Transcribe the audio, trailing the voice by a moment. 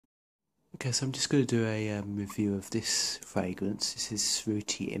Okay, so I'm just going to do a review of this fragrance. This is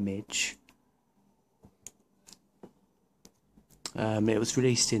Cerruti Image. It was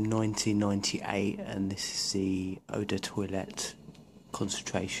released in 1998, and this is the Eau de Toilette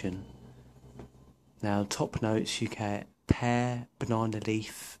concentration. Now, top notes you get pear, banana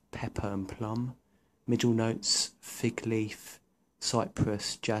leaf, pepper and plum. Middle notes fig leaf,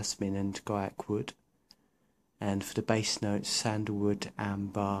 cypress, jasmine and guaiac wood. And for the base notes, sandalwood,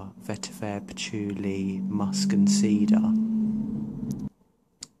 amber, vetiver, patchouli, musk and cedar.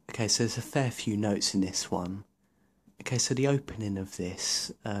 Okay, so there's a fair few notes in this one. Okay, so the opening of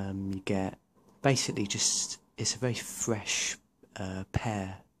this, you get basically just, it's a very fresh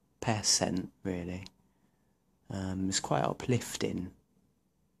pear scent, really. It's quite uplifting,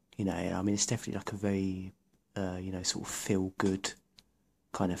 you know. I mean, it's definitely like a very, you know, sort of feel-good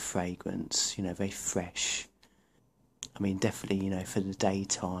kind of fragrance, you know, very fresh. I mean, definitely, you know, for the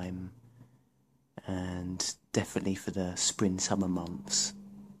daytime and definitely for the spring-summer months.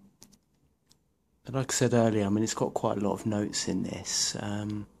 But like I said earlier, I mean, it's got quite a lot of notes in this.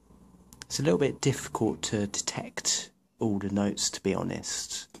 It's a little bit difficult to detect all the notes, to be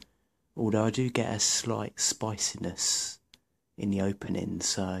honest. Although I do get a slight spiciness in the opening,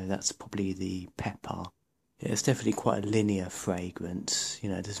 so that's probably the pepper. Yeah, it's definitely quite a linear fragrance, you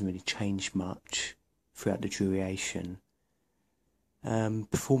know, it doesn't really change much throughout the duration.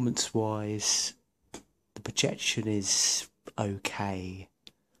 Performance-wise, the projection is okay-ish.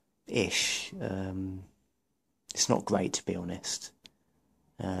 It's not great, to be honest.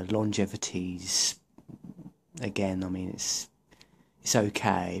 Longevity's, again, I mean, it's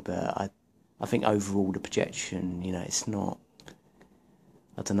okay, but I think overall the projection, you know, it's not,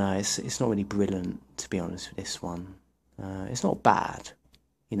 I don't know, it's not really brilliant, to be honest, with this one. It's not bad,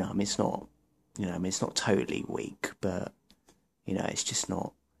 you know, I mean, it's not, you know, I mean, it's not totally weak, but, you know, it's just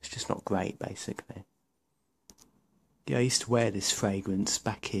not great, basically. Yeah, I used to wear this fragrance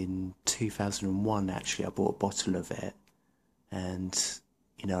back in 2001, actually. I bought a bottle of it, and,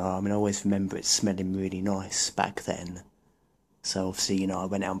 you know, I mean, I always remember it smelling really nice back then. So obviously, you know, I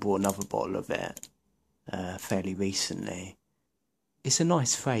went out and bought another bottle of it fairly recently. It's a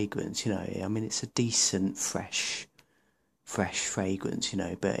nice fragrance, you know, I mean, it's a decent, fresh fragrance, you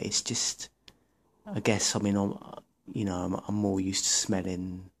know, but it's just, I guess, I mean, I'm more used to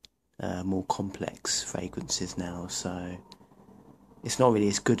smelling more complex fragrances now, so it's not really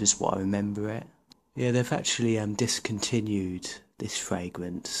as good as what I remember it. Yeah, they've actually discontinued this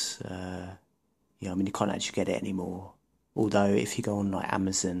fragrance. Yeah, I mean, you can't actually get it anymore. Although if you go on like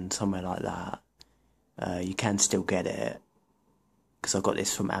Amazon, somewhere like that, you can still get it. Because I got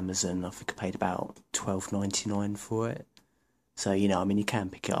this from Amazon, I think I paid about $12.99 for it. So, you know, I mean, you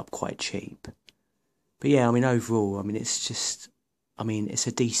can pick it up quite cheap. But yeah, I mean, overall, I mean, it's just, I mean, it's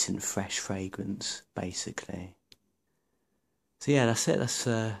a decent, fresh fragrance, basically. So yeah, that's it. That's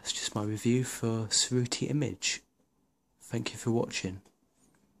just my review for Cerruti Image. Thank you for watching.